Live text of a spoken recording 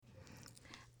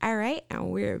All right,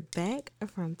 and we're back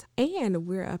and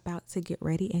we're about to get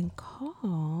ready to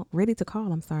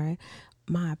call. I'm sorry,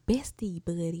 my bestie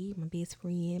buddy, my best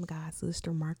friend, my god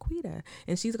sister Marquita,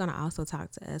 and she's gonna also talk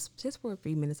to us just for a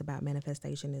few minutes about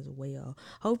manifestation as well.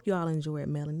 Hope you all enjoyed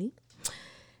Melody.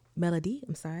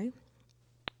 I'm sorry.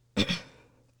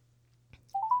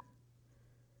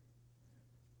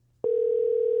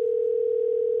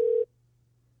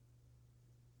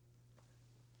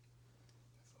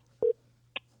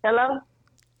 Hello?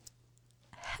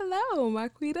 Hello,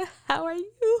 Marquita. How are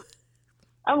you?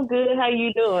 I'm good. How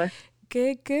you doing?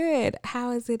 Good. How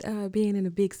is it being in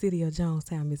the big city of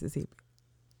Jonestown, Mississippi?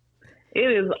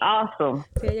 It is awesome.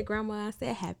 Tell your grandma I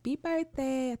said happy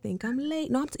birthday. I think I'm late.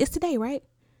 No, it's today, right?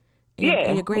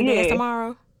 And your granddad's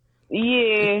tomorrow?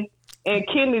 Yeah. And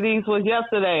Kennedy's was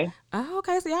yesterday. Oh,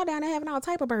 okay. So y'all down there having all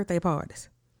type of birthday parties.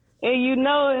 And you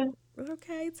know it.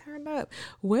 Okay, turn up.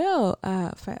 Well,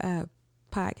 for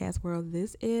podcast world,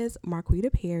 this is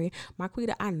Marquita Perry.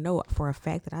 Marquita, I know for a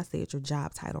fact that I said your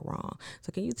job title wrong.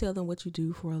 So can you tell them what you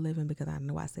do for a living, because I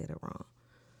know I said it wrong?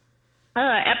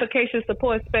 Application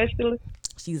support specialist.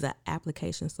 She's an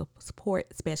application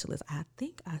support specialist. I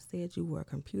think I said you were a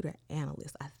computer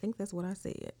analyst. I think that's what I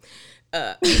said.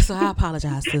 So I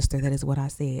apologize, sister. That is what I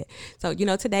said. So,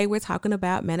 today we're talking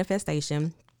about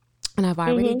manifestation. And I've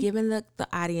already given the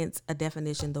audience a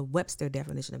definition, the Webster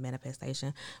definition of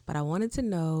manifestation. But I wanted to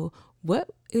know, what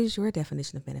is your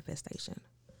definition of manifestation?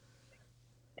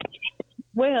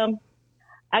 Well,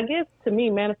 I guess to me,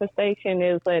 manifestation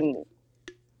is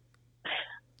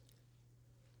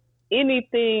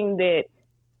anything that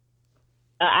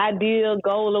an ideal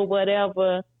goal or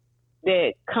whatever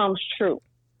that comes true,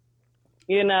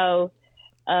 and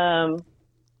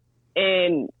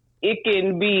it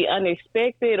can be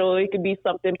unexpected or it can be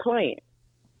something planned.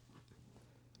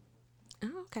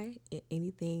 Oh, okay.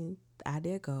 Anything, the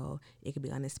ideal goal, it could be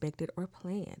unexpected or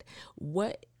planned.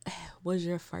 What was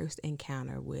your first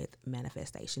encounter with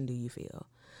manifestation, do you feel?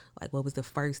 Like, what was the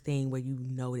first thing where you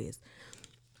noticed,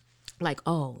 like,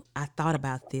 oh, I thought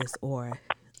about this, or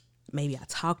maybe I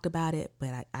talked about it,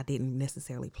 but I didn't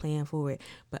necessarily plan for it.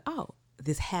 But, oh,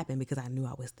 this happened because I knew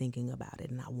I was thinking about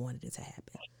it and I wanted it to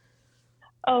happen.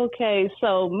 Okay,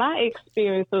 so my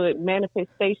experience with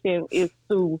manifestation is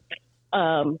through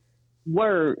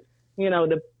word,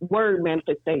 the word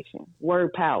manifestation,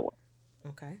 word power.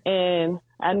 Okay. And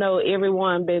I know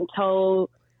everyone been told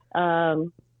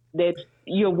that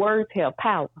your words have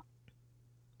power.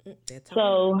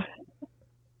 So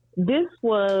this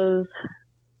was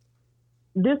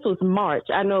March.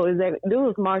 I know exactly. This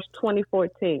was March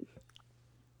 2014.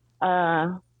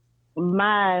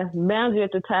 My manager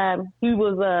at the time, he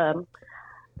was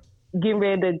getting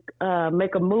ready to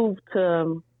make a move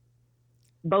to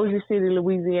Bossier City,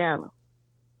 Louisiana.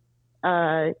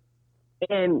 And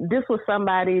this was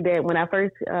somebody that when I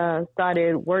first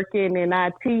started working in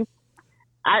IT,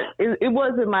 it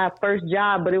wasn't my first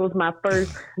job, but it was my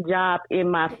first job in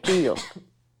my field.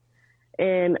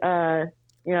 And,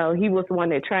 he was the one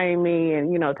that trained me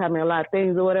and, taught me a lot of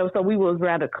things or whatever. So we was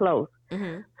rather close.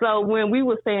 Mm-hmm. So when we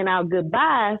were saying our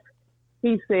goodbyes,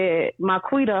 he said,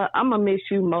 Marquita, I'm going to miss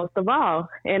you most of all.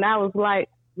 And I was like,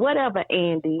 whatever,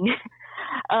 Andy.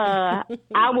 I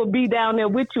will be down there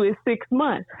with you in 6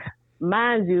 months.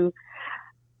 Mind you,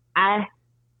 I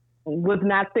was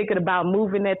not thinking about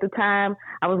moving at the time.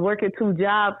 I was working 2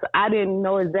 jobs. I didn't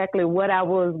know exactly what I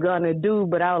was going to do,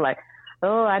 but I was like,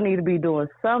 oh, I need to be doing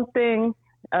something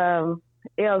else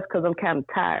because I'm kind of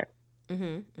tired. Mm-hmm,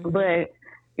 mm-hmm. But,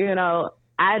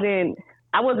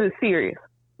 I wasn't serious.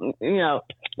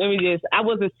 I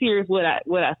wasn't serious what I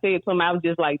said to him. I was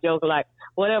just like joking, like,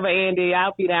 whatever, Andy,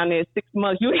 I'll be down there in 6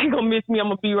 months. You ain't gonna miss me. I'm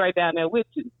gonna be right down there with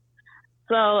you.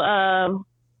 So,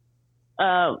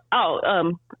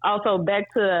 also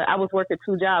back to, I was working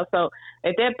 2 jobs. So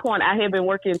at that point I had been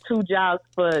working 2 jobs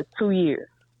for 2 years.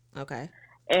 Okay.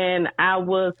 And I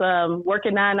was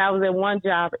working 9 hours at one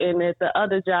job, and at the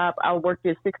other job I worked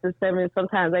at 6 to 7,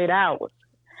 sometimes 8 hours.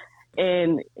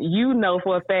 And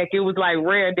for a fact, it was like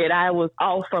rare that I was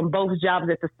off from both jobs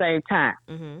at the same time.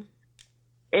 Mm-hmm.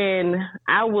 And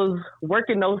I was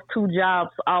working those 2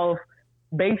 jobs off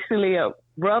basically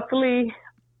roughly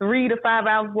 3 to 5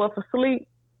 hours worth of sleep.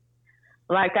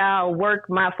 Like I'll work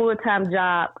my full-time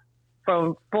job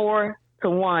from 4 to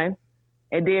 1,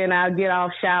 and then I'll get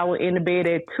off, shower, in the bed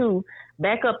at 2,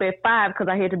 back up at 5 because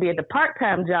I had to be at the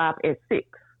part-time job at 6.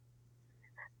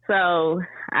 So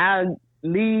I'll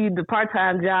leave the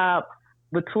part-time job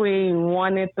between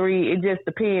 1 and 3. It just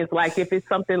depends. Like if it's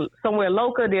something somewhere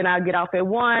local, then I'll get off at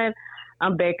 1.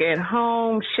 I'm back at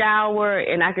home, shower,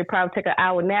 and I could probably take an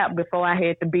hour nap before I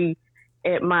had to be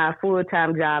at my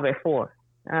full-time job at 4.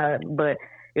 But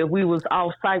if we was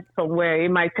off site somewhere, it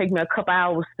might take me a couple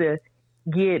hours to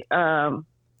get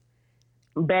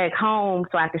back home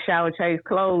so I can shower, change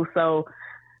clothes. So,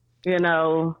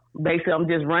 basically I'm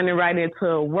just running right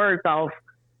into work off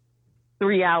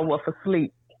 3 hours worth of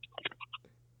sleep.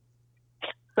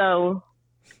 So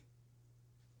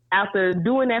after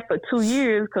doing that for 2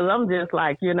 years, because I'm just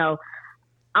like, I'm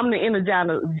the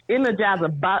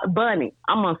Energizer bunny.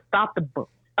 I'm unstoppable.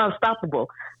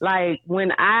 Like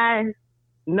when I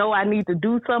know I need to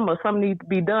do something or something needs to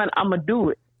be done, I'm going to do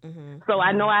it. Mm-hmm. So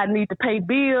I know I need to pay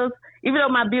bills, even though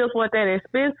my bills weren't that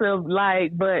expensive,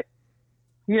 but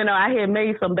I had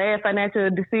made some bad financial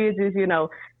decisions,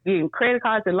 getting credit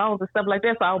cards and loans and stuff like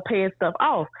that. So I was paying stuff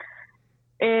off.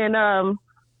 And, I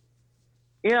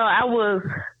was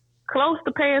close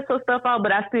to paying some stuff off,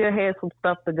 but I still had some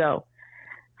stuff to go,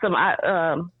 some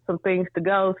things to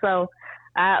go. So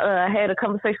I had a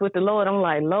conversation with the Lord. I'm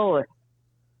like, Lord,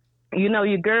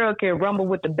 your girl can rumble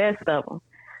with the best of them,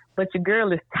 but your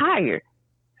girl is tired.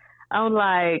 I'm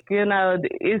like,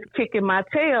 it's kicking my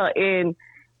tail. And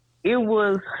it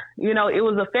was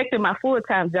affecting my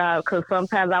full-time job because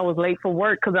sometimes I was late for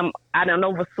work because I done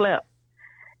overslept,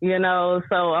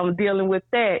 so I'm dealing with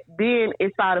that. Then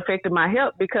it started affecting my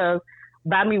health because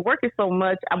by me working so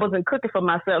much, I wasn't cooking for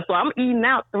myself. So I'm eating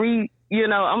out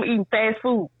I'm eating fast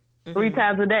food 3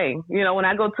 times a day. When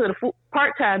I go to the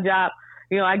part-time job,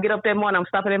 I get up that morning, I'm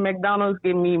stopping at McDonald's,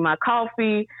 getting me my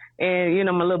coffee and,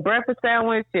 my little breakfast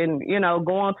sandwich and,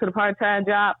 go on to the part-time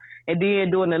job. And then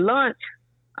during the lunch,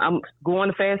 I'm going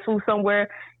to fast food somewhere.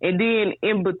 And then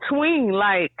in between,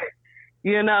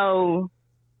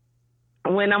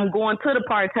 when I'm going to the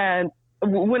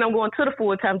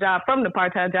full-time job from the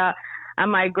part-time job, I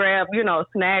might grab, a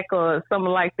snack or something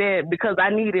like that because I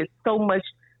needed so much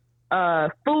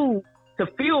food to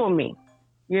fuel me,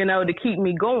 to keep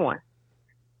me going.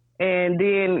 And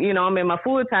then, I'm in my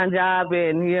full-time job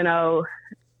and,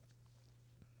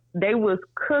 they was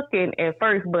cooking at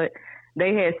first, but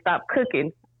they had stopped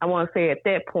cooking, I want to say at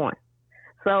that point.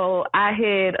 So I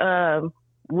had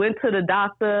went to the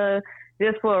doctor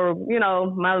just for,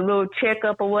 my little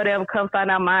checkup or whatever, come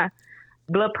find out my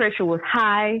blood pressure was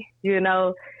high, it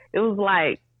was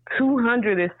like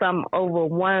 200 or something over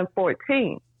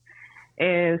 114.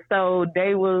 And so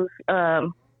they was,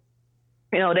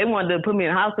 they wanted to put me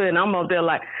in the hospital, and I'm up there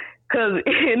like, because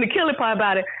and the killing part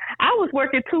about it, I was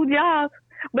working 2 jobs,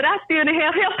 but I still didn't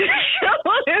have health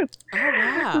insurance. Oh,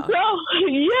 wow. So,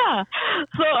 yeah.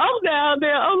 So I'm down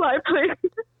there. I'm like, please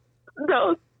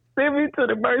don't send me to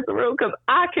the emergency room because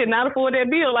I cannot afford that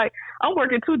bill. Like, I'm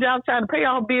working 2 jobs trying to pay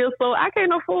all bills, so I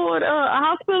can't afford a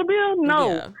hospital bill?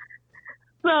 No. Yeah.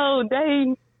 So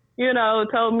they,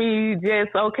 told me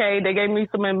just, okay, they gave me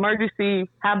some emergency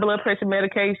high blood pressure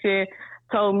medication,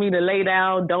 told me to lay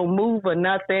down, don't move or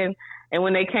nothing. And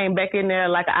when they came back in there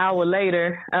like an hour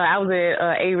later, I was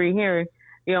at Avery hearing,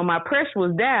 my pressure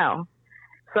was down.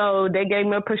 So they gave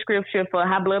me a prescription for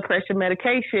high blood pressure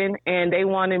medication, and they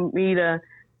wanted me to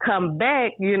come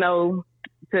back, to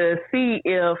see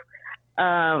if,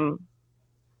 how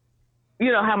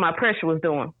my pressure was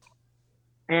doing.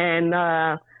 And,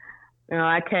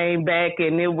 I came back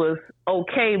and it was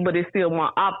okay, but it still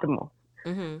wasn't optimal.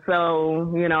 Mm-hmm.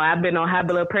 So, I've been on high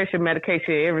blood pressure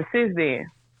medication ever since then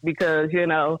because,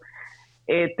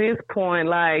 at this point,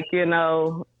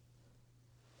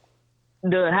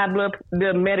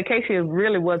 the medication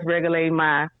really was regulating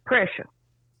my pressure.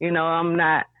 It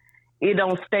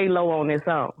don't stay low on its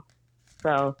own.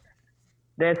 So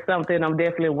that's something I'm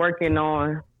definitely working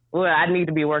on. Well, I need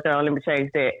to be working on. Let me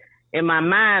change that. In my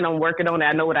mind, I'm working on it.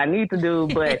 I know what I need to do,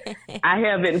 but I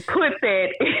haven't put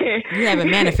that. You haven't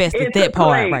manifested that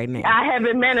part right now. I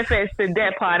haven't manifested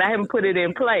that part. I haven't put it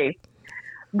in place.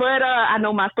 But I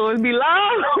know my stories be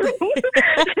long.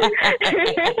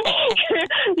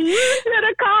 You should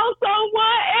have called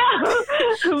someone else.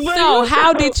 So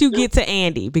how did you get to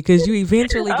Andy? Because you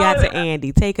eventually got to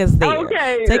Andy. Take us there.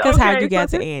 Okay, Take us how you got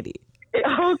to Andy.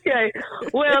 Okay.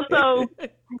 Well, so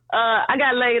I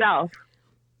got laid off.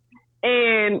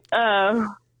 And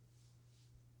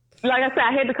like I said,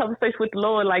 I had the conversation with the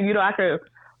Lord, I could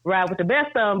ride with the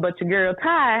best of them, but your girl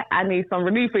Ty, I need some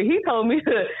relief. And he told me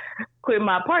to quit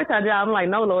my part-time job. I'm like,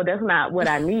 no, Lord, that's not what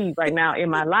I need right now in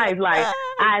my life.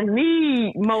 I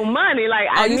need more money.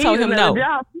 I need another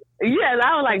job. Yes,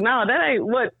 I was like, no, that ain't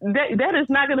what, that is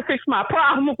not going to fix my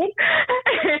problem.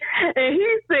 And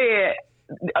he said,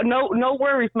 no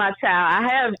worries, my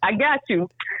child. I got you.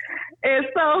 And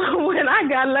so when I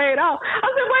got laid off, I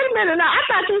said, wait a minute now, I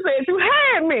thought you said you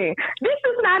had me. This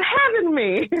is not having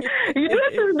me.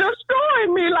 This is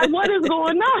destroying me. Like, what is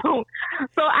going on?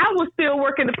 So I was still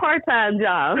working the part-time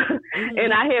job,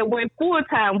 and I had went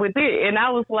full-time with it. And I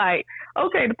was like,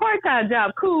 okay, the part-time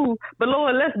job, cool. But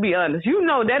Lord, let's be honest. You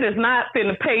know that is not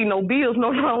finna pay no bills no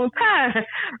long time.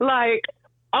 Like,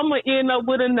 I'm going to end up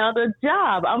with another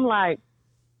job. I'm like,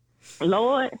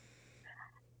 Lord,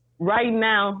 right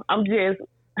now, I'm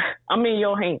in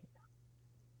your hands.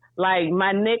 Like,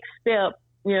 my next step,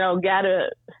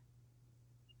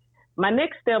 my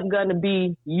next step gonna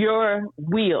be your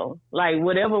will, like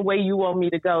whatever way you want me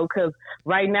to go. Cause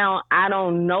right now I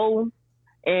don't know,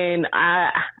 and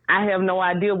I have no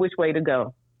idea which way to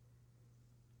go.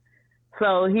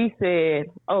 So he said,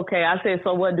 okay. I said,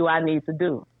 so what do I need to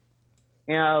do?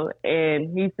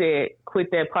 And he said, quit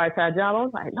that part-time job. I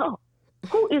was like, no,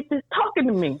 who is this talking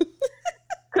to me?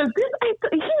 Cause he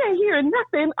ain't hearing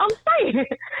nothing I'm saying.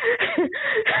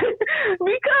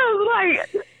 Because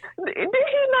like, did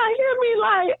he not hear me?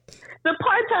 Like, the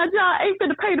part-time job ain't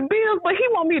finna pay the bills, but he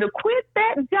want me to quit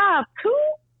that job too?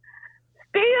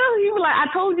 Still, he was like, I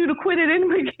told you to quit it in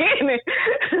the beginning.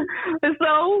 And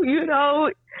so,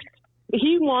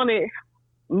 he wanted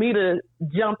me to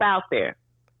jump out there.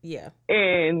 Yeah.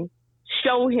 And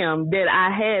show him that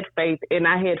I had faith, and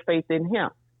I had faith in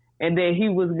him, and that he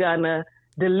was gonna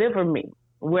deliver me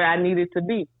where I needed to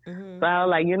be. So I was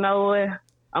like, you know what?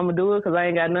 I'm gonna do it because I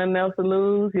ain't got nothing else to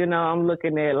lose. I'm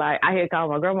looking at, like, I had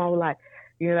called my grandma. I was like,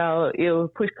 it was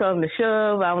push come to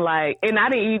shove. I'm like, and I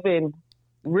didn't even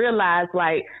realize,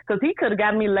 like, because he could have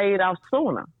got me laid off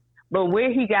sooner. But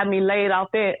where he got me laid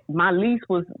off at, my lease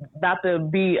was about to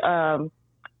be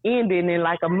ending in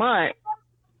like a month.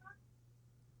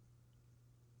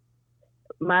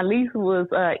 My lease was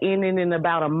ending in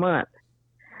about a month.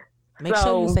 Make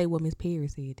sure you say what Miss Perry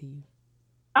said to you.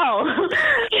 Oh.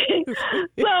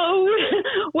 So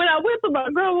when I went to my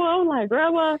grandma, I was like,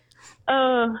 Grandma,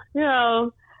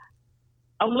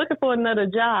 I'm looking for another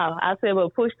job. I said,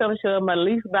 well, push come shove, my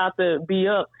lease about to be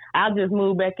up. I'll just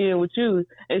move back in with you.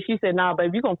 And she said, nah,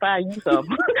 baby, you're going to find you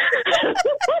something.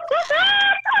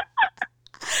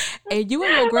 And you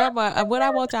and your grandma, what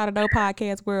I want y'all to know,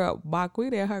 podcast world,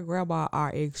 Marquita and her grandma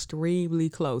are extremely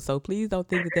close. So please don't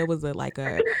think that there was no,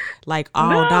 I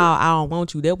don't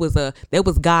want you. There was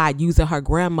God using her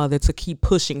grandmother to keep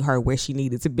pushing her where she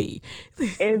needed to be.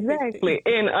 Exactly.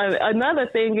 And another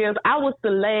thing is, I was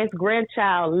the last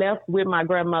grandchild left with my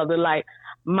grandmother. Like,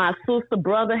 my sister,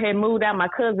 brother had moved out, my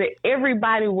cousin,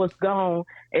 everybody was gone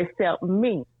except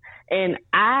me. And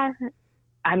I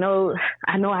know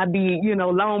I'd be,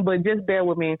 long, but just bear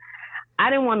with me. I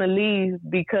didn't want to leave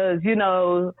because,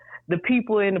 the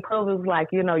people in the pub was like,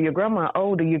 your grandma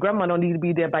older, your grandma don't need to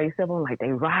be there by yourself. I'm like,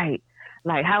 they right.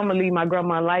 Like, how am I going to leave my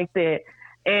grandma like that?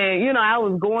 And, I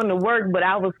was going to work, but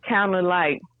I was kind of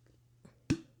like,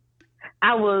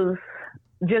 I was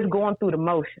just going through the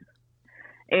motions.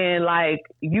 And like,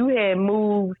 you had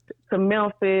moved to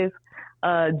Memphis,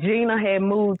 Gina had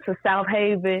moved to South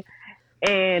Haven.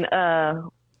 And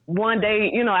one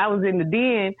day, I was in the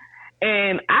den,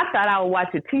 and I thought I was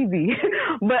watching TV,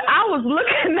 but I was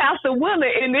looking out the window,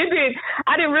 and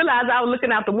I didn't realize I was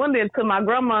looking out the window until my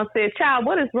grandma said, "Child,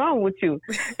 what is wrong with you?"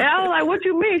 And I was like, "What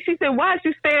you mean?" She said, "Why is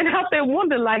you staring out that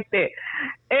window like that?"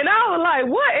 And I was like,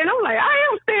 "What?" And I'm like, "I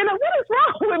am staring up. What is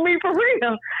wrong with me for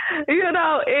real?"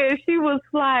 And she was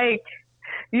like,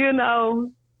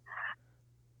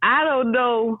 I don't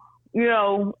know,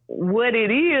 what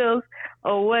it is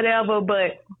or whatever,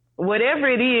 but whatever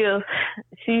it is,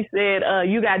 she said,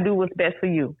 you got to do what's best for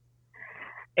you.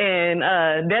 And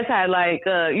that's how, that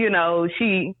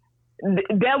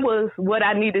was what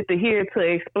I needed to hear to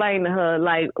explain to her,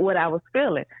 like, what I was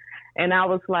feeling. And I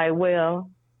was like, well,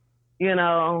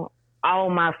 all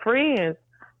my friends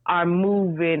are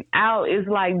moving out. It's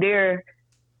like they're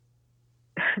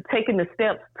taking the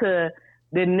steps to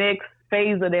the next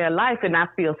phase of their life, and I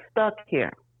feel stuck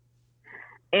here.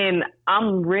 And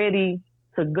I'm ready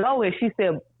to go. And she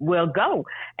said, well, go.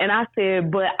 And I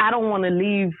said, but I don't want to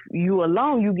leave you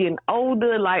alone. You getting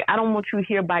older. Like, I don't want you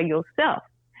here by yourself.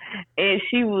 And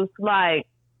she was like,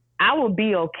 I will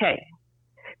be okay.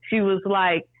 She was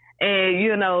like,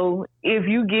 and, if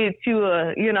you get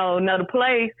to another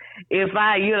place, if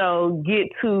I,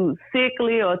 get too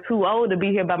sickly or too old to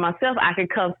be here by myself, I can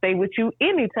come stay with you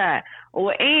anytime.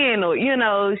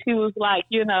 She was like,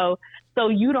 so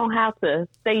you don't have to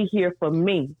stay here for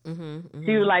me. Mm-hmm, mm-hmm.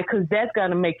 She was like, because that's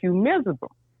going to make you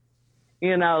miserable.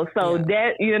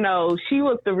 That, she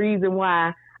was the reason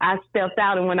why I stepped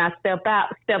out. And when I stepped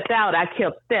out, I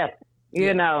kept stepping.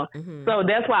 you know. So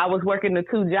that's why I was working the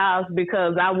 2 jobs,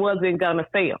 because I wasn't gonna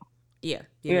fail. Yeah.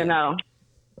 You know,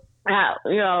 I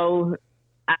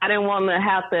didn't want to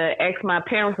have to ask my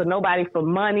parents or nobody for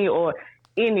money or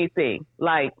anything.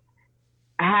 Like,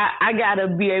 I gotta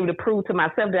be able to prove to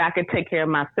myself that I can take care of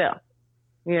myself.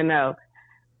 You know,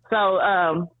 so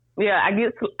I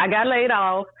got laid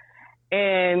off,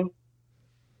 and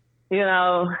you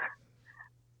know,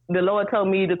 the Lord told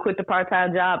me to quit the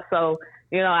part-time job. So,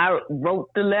 I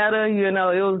wrote the letter. It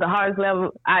was the hardest letter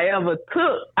I ever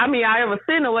took. I mean, I ever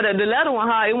seen it. The letter was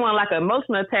hard. It wasn't like an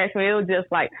emotional attachment. It was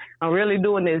just like, I'm really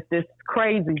doing this. This is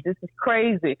crazy. This is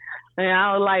crazy. And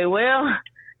I was like, well,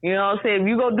 what I'm saying? If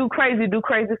you go do crazy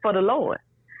for the Lord.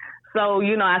 So,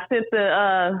 I sent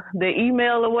the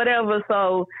email or whatever.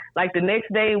 So, like, the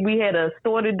next day we had a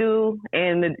store to do,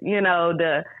 and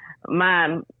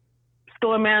my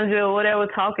store manager or whatever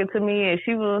talking to me, and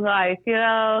she was like,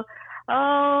 oh,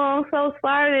 I'm so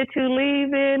sorry that you're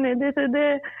leaving and this and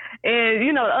that.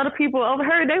 And, the other people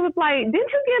overheard, they was like, didn't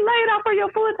you get laid off for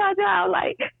your full-time job?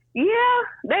 Like, yeah.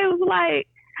 They was like,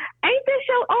 ain't this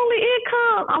your only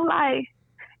income? I'm like,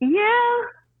 yeah.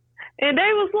 And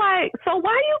they was like, so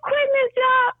why you quitting this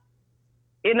job?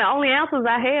 And the only answers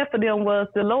I had for them was,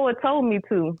 the Lord told me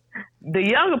to. The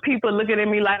younger people looking at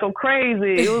me like I'm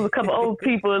crazy. It was a couple old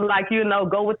people like,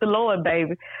 go with the Lord,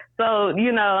 baby. So,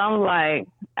 I'm like,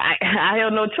 I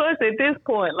have no choice at this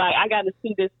point. Like, I got to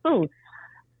see this through.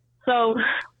 So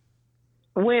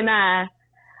when I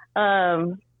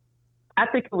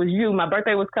think it was you, my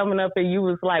birthday was coming up, and you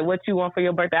was like, what you want for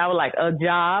your birthday? I was like, a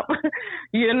job,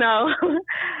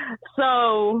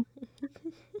 So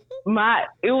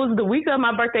it was the week of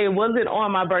my birthday. It wasn't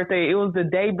on my birthday. It was the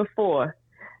day before.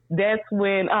 That's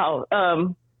when, I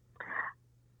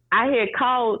had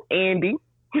called Andy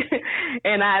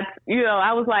and I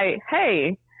was like,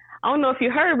 hey, I don't know if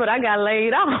you heard, but I got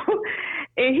laid off.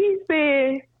 And he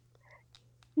said,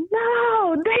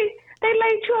 no, they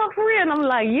laid you off for real. And I'm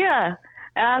like, yeah.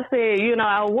 And I said,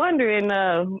 I was wondering,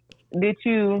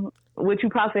 would you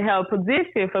possibly have a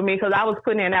position for me? Because I was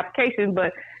putting in applications,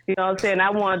 but, I'm saying,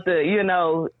 I want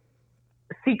to,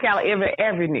 seek out every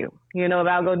avenue. If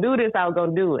I was going to do this, I was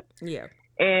going to do it. Yeah.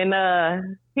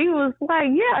 And he was like,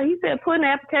 yeah. He said, put in an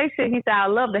application. He said, I'd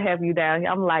love to have you down here.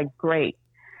 I'm like, great.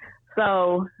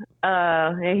 So,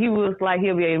 and he was like,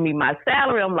 he'll be able to meet my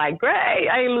salary. I'm like, great.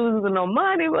 I ain't losing no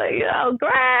money, but,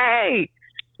 great.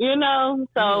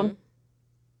 So,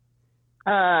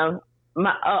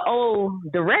 my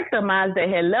old director of mine that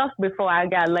had left before I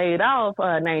got laid off,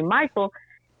 named Michael,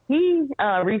 he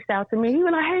reached out to me. He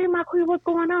was like, hey, Michael, what's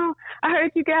going on? I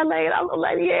heard you got laid off. I was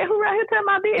like, yeah, who right here tell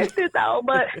my business though?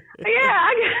 But yeah,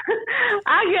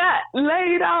 I got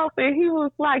laid off, and he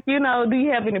was like, do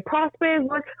you have any prospects?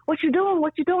 What you doing?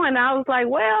 What you doing? And I was like,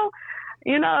 well,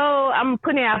 I'm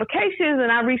putting in applications,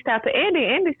 and I reached out to Andy.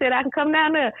 Andy said I can come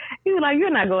down there. He was like,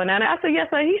 you're not going down there. I said, yes,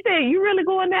 sir. He said, you really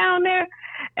going down there?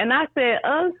 And I said,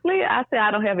 honestly, I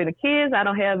don't have any kids. I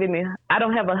don't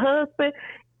have a husband.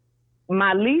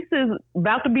 My lease is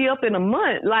about to be up in a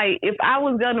month. Like, if I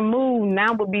was going to move,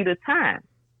 now would be the time.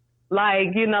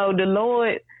 Like, the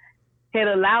Lord had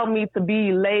allowed me to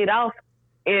be laid off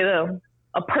in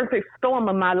a perfect storm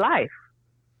of my life.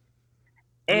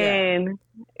 And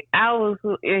he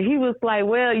was like,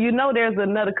 well, there's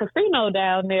another casino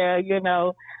down there,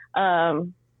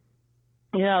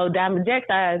 Diamond Jacks,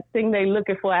 I think they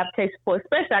looking for application for,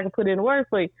 especially I can put in work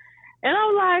for you. And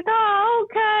I'm like, oh,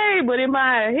 okay. But in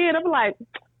my head, I'm like,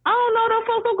 I don't know, those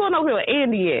folks are going over here with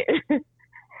Andy yet.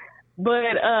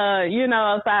 But,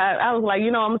 so I was like,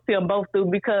 I'm going to see them both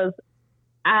through, because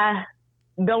I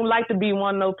don't like to be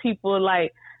one of those people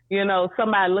like,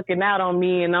 somebody looking out on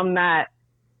me and I'm not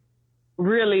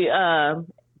really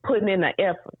putting in the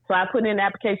effort. So I put in an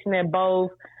application at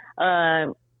both. I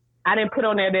didn't put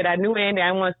on there that I knew Andy. I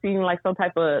didn't want to seem like some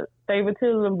type of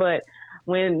favoritism, but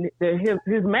when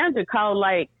his manager called,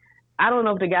 like, I don't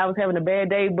know if the guy was having a bad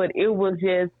day, but it was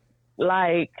just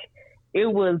like, it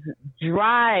was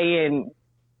dry and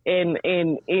he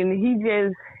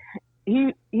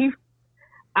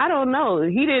I don't know.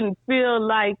 He didn't feel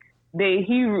like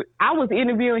that I was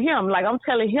interviewing him. Like, I'm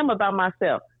telling him about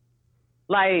myself.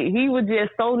 Like, he was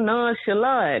just so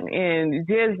nonchalant and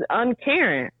just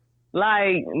uncaring,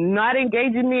 like, not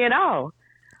engaging me at all.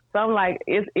 So I'm like,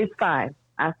 it's fine.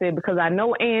 I said, because I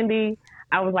know Andy,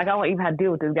 I was like, I don't even have to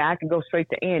deal with this guy. I can go straight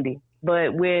to Andy.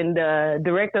 But when the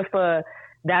director for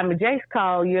Diamond Jakes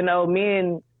called, me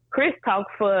and Chris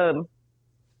talked for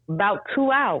about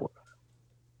 2 hours.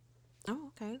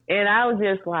 Oh, okay. And I was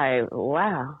just like,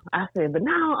 wow. I said, but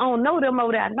no, I don't know them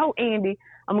over there. I know Andy.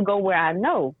 I'm going to go where I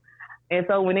know. And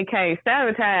so when it came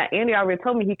salary time, Andy already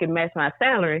told me he could match my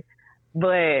salary.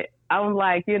 But I'm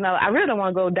like, I really don't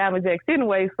want to go Diamond Jacks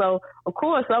anyway. So, of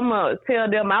course, I'm going to tell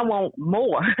them I want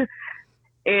more.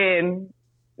 And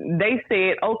they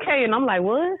said, okay. And I'm like,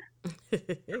 what?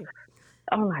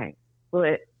 I'm like,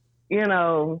 but,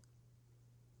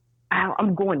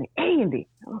 I'm going to Andy.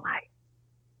 I'm like,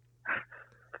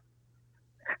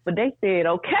 but they said,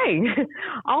 okay.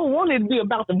 I don't want it to be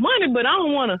about the money, but I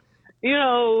don't want to, when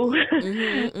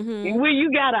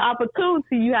you got an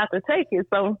opportunity, you have to take it.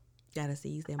 So gotta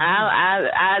seize them.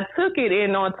 I took it,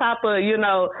 and on top of,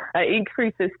 an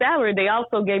increase in salary, they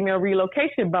also gave me a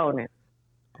relocation bonus.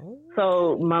 Oh.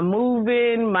 So my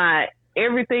moving, my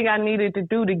everything I needed to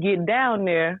do to get down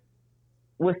there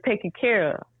was taken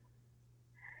care of.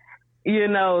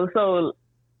 So,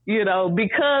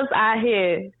 because I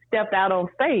had stepped out on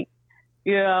faith,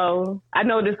 I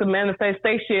know this is a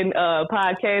manifestation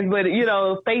podcast, but,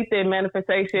 faith and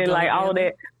manifestation, all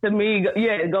that, to me,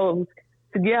 it goes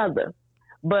together.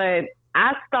 But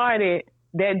I started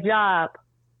that job,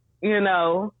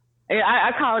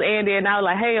 I called Andy and I was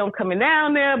like, hey, I'm coming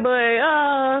down there, but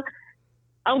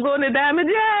I'm going to Diamond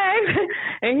Jacks.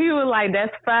 And he was like,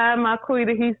 that's fine, my queen.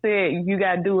 He said, you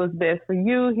got to do what's best for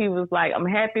you. He was like, I'm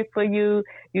happy for you.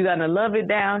 You're going to love it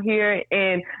down here.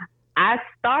 And I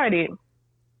started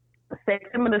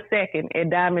September the 2nd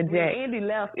at Diamond Jacks. When Andy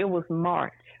left, it was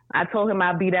March. I told him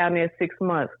I'd be down there 6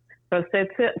 months.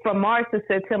 From March to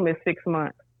September is 6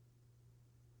 months.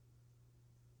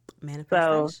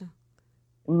 Manifestation.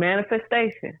 So,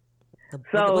 manifestation.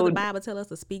 What the Bible tell us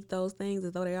to speak those things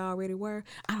as though they already were.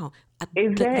 I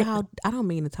don't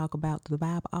mean to talk about the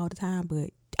Bible all the time, but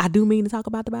I do mean to talk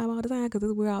about the Bible all the time because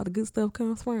it's where all the good stuff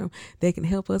comes from. That can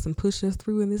help us and push us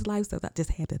through in this life. So I just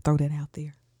had to throw that out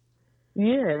there.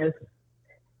 Yes,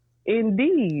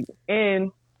 indeed.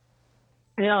 And,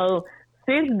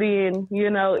 since then,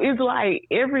 it's like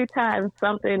every time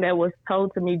something that was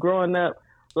told to me growing up,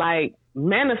 like,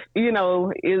 what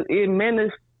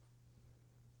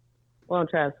I'm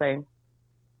trying to say.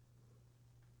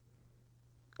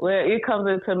 Well, it comes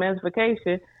into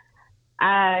manifestation.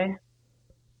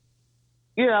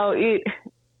 It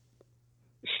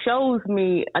shows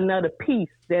me another piece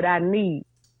that I need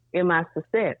in my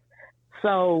success.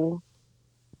 So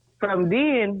from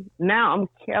then, now I'm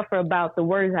careful about the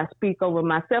words I speak over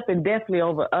myself and definitely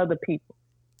over other people.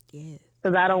 Yeah.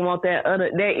 Because I don't want that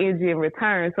energy in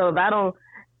return. So if I don't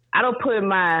put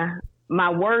my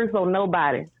words on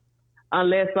nobody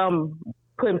unless I'm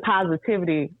putting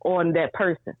positivity on that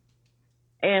person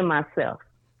and myself.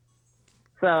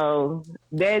 So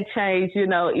that changed,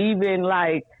 even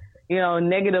like,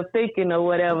 negative thinking or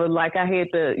whatever, like I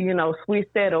had to, switch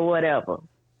that or whatever.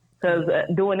 Because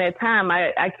during that time,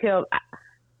 I kept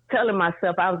telling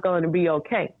myself I was going to be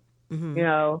okay.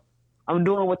 Mm-hmm. I'm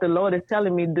doing what the Lord is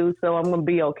telling me to do, so I'm going to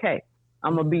be okay.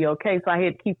 I'm going to be okay. So I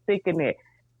had to keep thinking that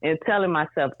and telling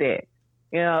myself that,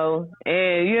 and,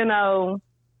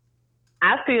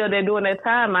 I feel that during that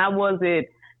time I wasn't,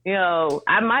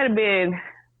 I might have been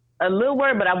a little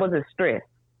worried, but I wasn't stressed.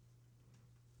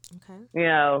 Okay.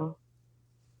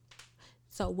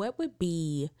 So what would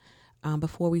be,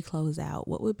 before we close out,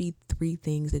 what would be 3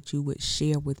 things that you would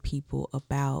share with people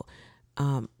about,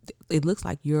 it looks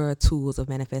like your tools of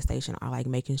manifestation are like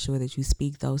making sure that you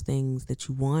speak those things that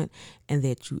you want and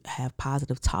that you have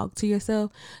positive talk to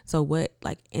yourself. So what,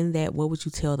 like in that, what would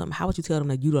you tell them? How would you tell them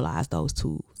to utilize those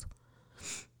tools?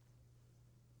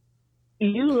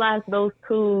 Utilize those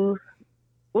tools.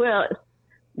 Well,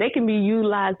 they can be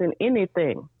utilized in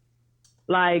anything.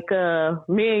 Like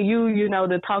me and you,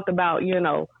 that talked about,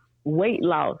 weight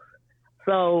loss.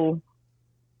 So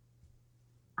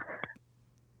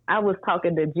I was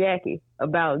talking to Jackie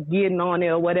about getting on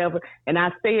there or whatever, and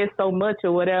I said so much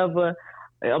or whatever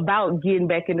about getting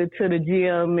back into the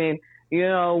gym, and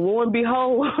lo and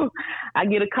behold, I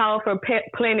get a call from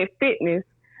Planet Fitness,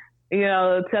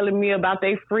 telling me about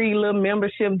their free little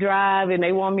membership drive, and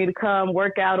they want me to come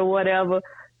work out or whatever.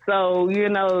 So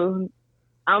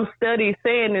I'm studying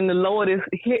saying, and the Lord is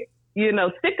sick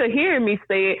of hearing me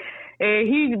say it. And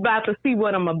he's about to see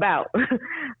what I'm about.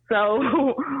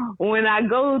 So when I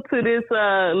go to this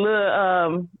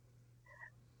little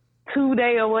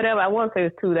 2-day or whatever, I won't say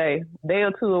it's 2-day, day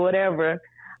or 2 or whatever,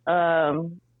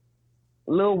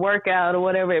 little workout or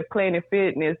whatever at Planet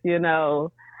Fitness,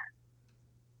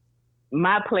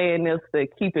 my plan is to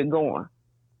keep it going,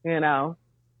 and,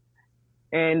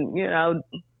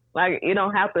 like it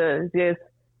don't have to just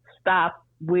stop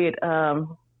with,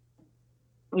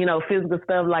 physical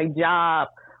stuff like job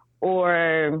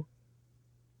or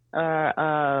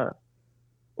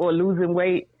losing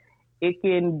weight. It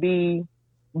can be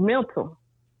mental.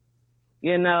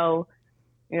 You know,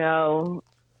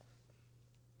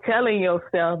 telling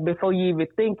yourself before you even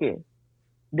think it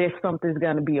that something's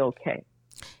gonna be okay.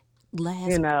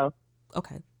 Last,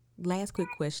 okay. Last quick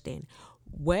question.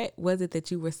 What was it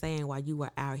that you were saying while you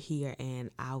were out here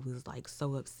and I was like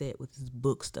so upset with this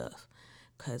book stuff?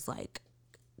 Because like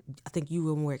I think you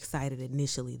were more excited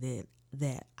initially than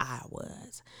that I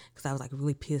was, because I was like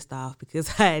really pissed off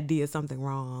because I did something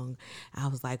wrong. I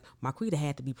was like, Marquita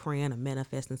had to be praying or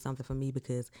manifesting something for me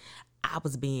because I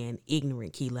was being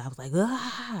ignorant, Keela. I was like,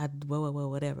 whoa,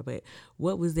 whatever. But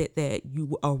what was it that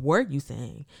you, or were you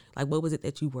saying? Like, what was it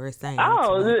that you were saying?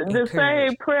 Oh, the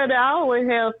same prayer that I always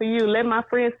have for you. Let my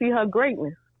friend see her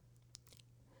greatness.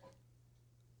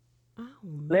 Oh,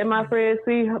 let my friends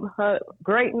see her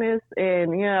greatness,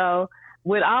 and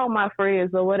with all my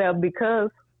friends or whatever, because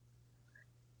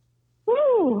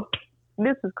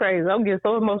this is crazy. I'm getting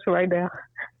so emotional right now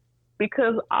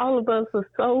because all of us are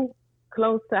so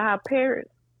close to our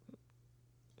parents.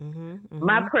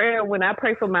 My prayer when I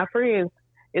pray for my friends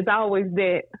is always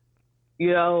that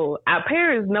our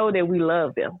parents know that we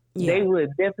love them. Yeah. They would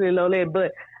definitely know that,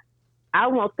 but I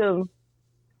want them.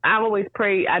 I always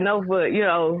pray. I know for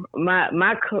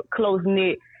my close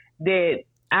knit that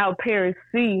our parents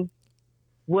see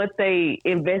what they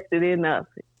invested in us.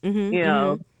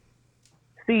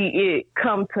 See it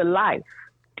come to life.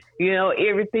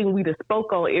 Everything we done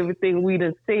spoke on, everything we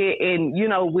done said, and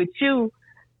with you,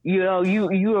 you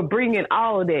are bringing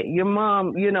all of that. Your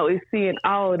mom, is seeing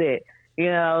all of that.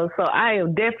 So I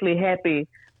am definitely happy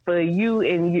for you,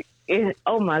 and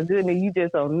oh my goodness, you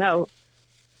just don't know.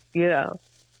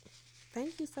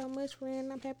 Thank you so much,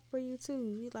 friend. I'm happy for you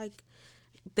too. You like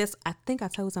this. I think I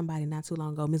told somebody not too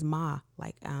long ago, Miss Ma.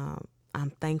 Like,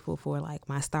 I'm thankful for like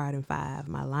my starting five,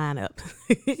 my lineup,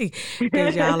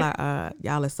 because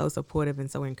y'all are so supportive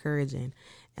and so encouraging,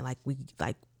 and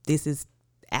this is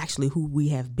actually who we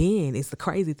have been. It's the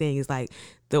crazy thing. It's like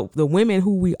the women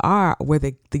who we are were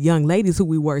the young ladies who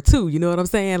we were too. You know what I'm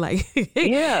saying? Like,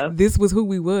 yeah, this was who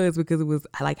we was because it was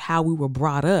like how we were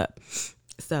brought up.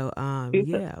 So,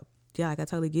 yeah, like I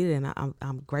totally get it, and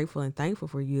I'm grateful and thankful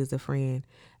for you as a friend.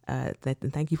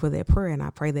 And thank you for that prayer, and I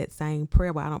pray that same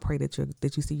prayer. But I don't pray that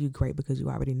you see you great, because you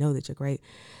already know that you're great.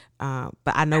 But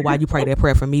I know why you pray that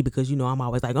prayer for me, because I'm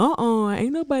always like,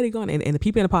 ain't nobody gonna. And the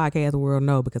people in the podcast world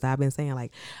know, because I've been saying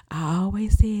like, I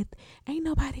always said, ain't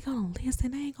nobody gonna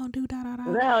listen. They ain't gonna do da da da.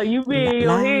 No, you be in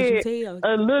your head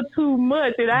a little too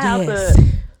much, and I have to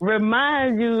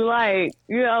remind you, like,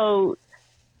 do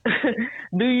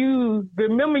you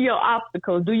remember your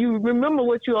obstacles? Do you remember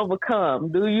what you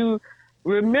overcome? Do you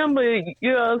remember,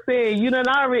 what I'm saying? You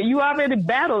already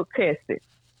battle tested.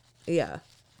 Yeah.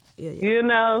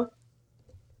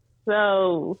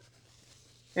 So,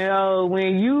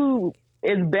 when you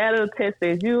as battle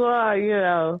tested as you are,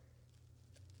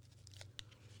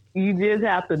 you just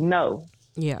have to know.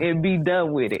 Yeah. And be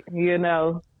done with it,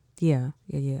 Yeah.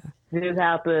 Just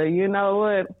have to,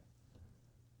 what?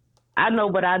 I know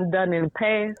what I've done in the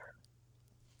past.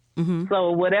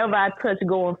 So whatever I touch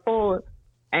going forward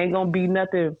ain't gonna be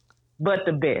nothing but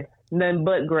the best, nothing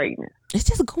but greatness. It's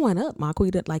just going up,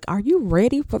 Marquita. Like, are you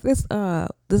ready for this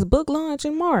book launch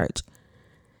in March?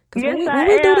 Yes, I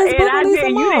am. Do this book release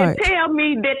in March, you didn't tell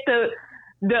me that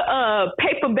the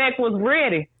paperback was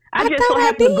ready. I just so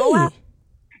happened to go out.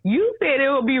 You said it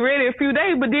would be ready in a few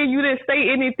days, but then you didn't say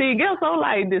anything else. I'm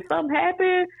like, did something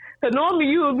happen? Because normally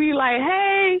you would be like,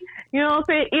 hey,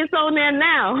 it's on there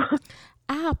now.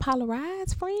 I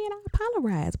apologize, friend. I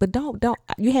apologize. But don't,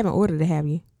 you haven't ordered it, have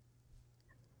you?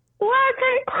 Why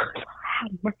can't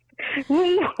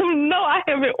No, I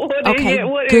haven't ordered it yet.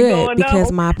 What good, is going because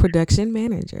on? my production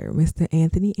manager, Mr.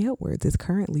 Anthony Edwards, is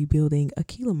currently building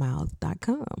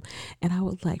AkilaMiles.com. And I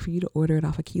would like for you to order it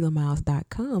off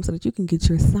AkilaMiles.com so that you can get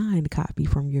your signed copy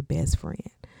from your best friend.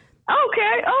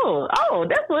 Okay. Oh,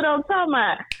 that's what I'm talking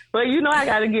about. But I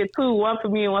got to get two, one for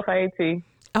me and one for AT.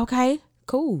 Okay,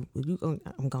 cool.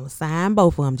 I'm going to sign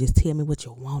both of them. Just tell me what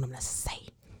you want them to say.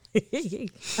 Okay.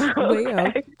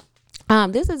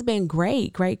 This has been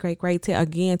great. Tell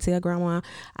Grandma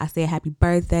I said happy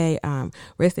birthday.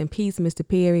 Rest in peace, Mr.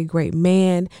 Perry. Great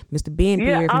man. Mr. Ben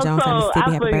Perry from Johnstown,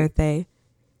 Mississippi. Happy birthday.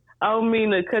 I don't mean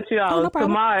to cut you off. No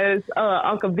tomorrow is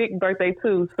Uncle Vic's birthday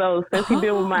too. So since he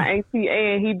been with my auntie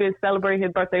and he been celebrating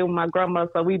his birthday with my grandma,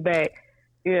 so we back.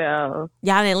 Yeah.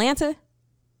 Y'all in Atlanta?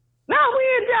 No,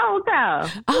 we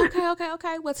Jonestown.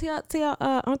 Okay. Well, tell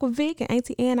Uncle Vic and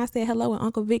Auntie Ann I said hello, and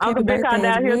Uncle Vic Uncle happy Big birthday Car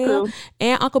as down here well. too.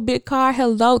 And Uncle Big Car,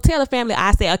 hello. Tell the family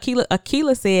I said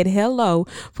Akila said hello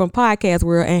from Podcast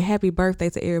World, and happy birthday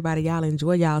to everybody. Y'all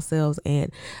enjoy yourselves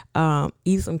and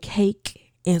eat some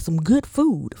cake and some good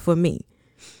food for me.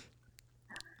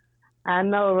 I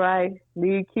know, right?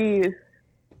 These kids,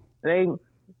 they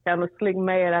kind of slick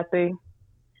mad, I think.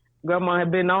 Grandma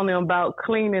had been on them about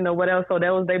cleaning or whatever, so that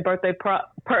was their birthday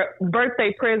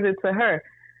present to her.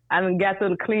 I done got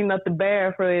them to clean up the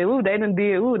bathroom. Ooh, they done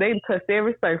touched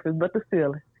every surface but the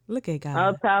ceiling. Look at God.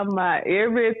 I'm talking about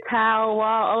every towel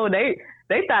wall. Oh, they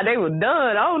thought they were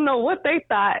done. I don't know what they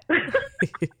thought.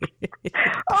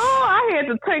 Oh, I had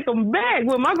to take them back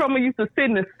when my grandma used to sit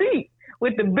in the seat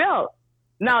with the belt.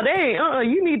 No, they ain't.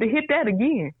 You need to hit that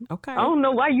again. Okay. I don't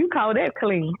know why you call that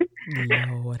clean.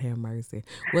 Lord have mercy.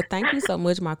 Well, thank you so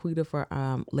much, Marquita, for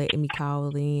letting me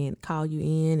call you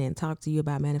in and talk to you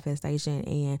about manifestation.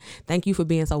 And thank you for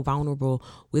being so vulnerable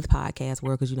with Podcast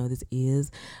World, because this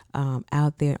is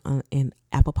out there in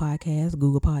Apple Podcasts,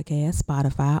 Google Podcasts,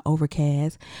 Spotify,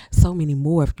 Overcast, so many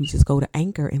more if you just go to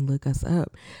Anchor and look us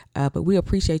up. But we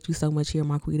appreciate you so much here,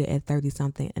 Marquita, at 30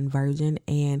 something and Virgin.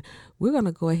 And we're going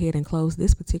to go ahead and close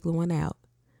this particular one out.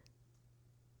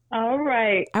 All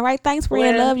right. Thanks,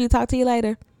 friend. Love you. Talk to you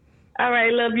later. All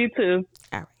right. Love you too.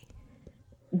 All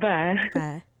right.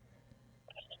 Bye.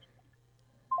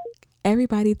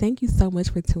 Everybody, thank you so much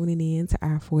for tuning in to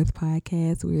our 4th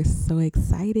podcast. We're so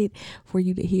excited for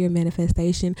you to hear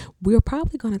manifestation. We're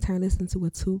probably going to turn this into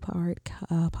a 2-part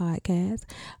podcast.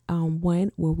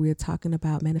 One where we're talking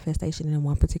about manifestation in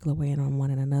one particular way and on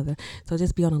one in another. So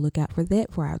just be on the lookout for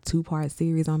that for our 2-part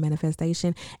series on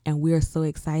manifestation. And we're so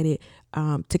excited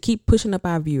to keep pushing up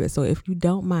our viewers. So if you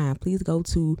don't mind, please go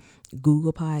to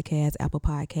Google Podcasts, Apple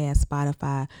Podcasts,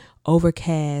 Spotify,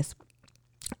 Overcast,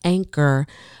 Anchor,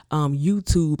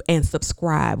 YouTube, and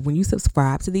subscribe. When you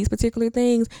subscribe to these particular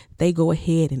things, they go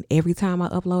ahead, and every time I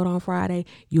upload on Friday,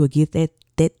 you will get that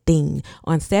thing.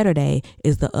 On Saturday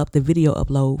is the video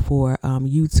upload for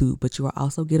YouTube, but you will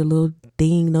also get a little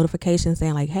ding notification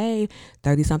saying like, hey,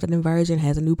 30 something and Virgin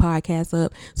has a new podcast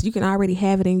up, so you can already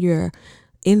have it in your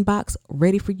inbox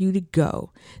ready for you to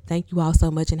go. Thank you all so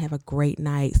much and have a great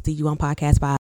night. See you on Podcast 5.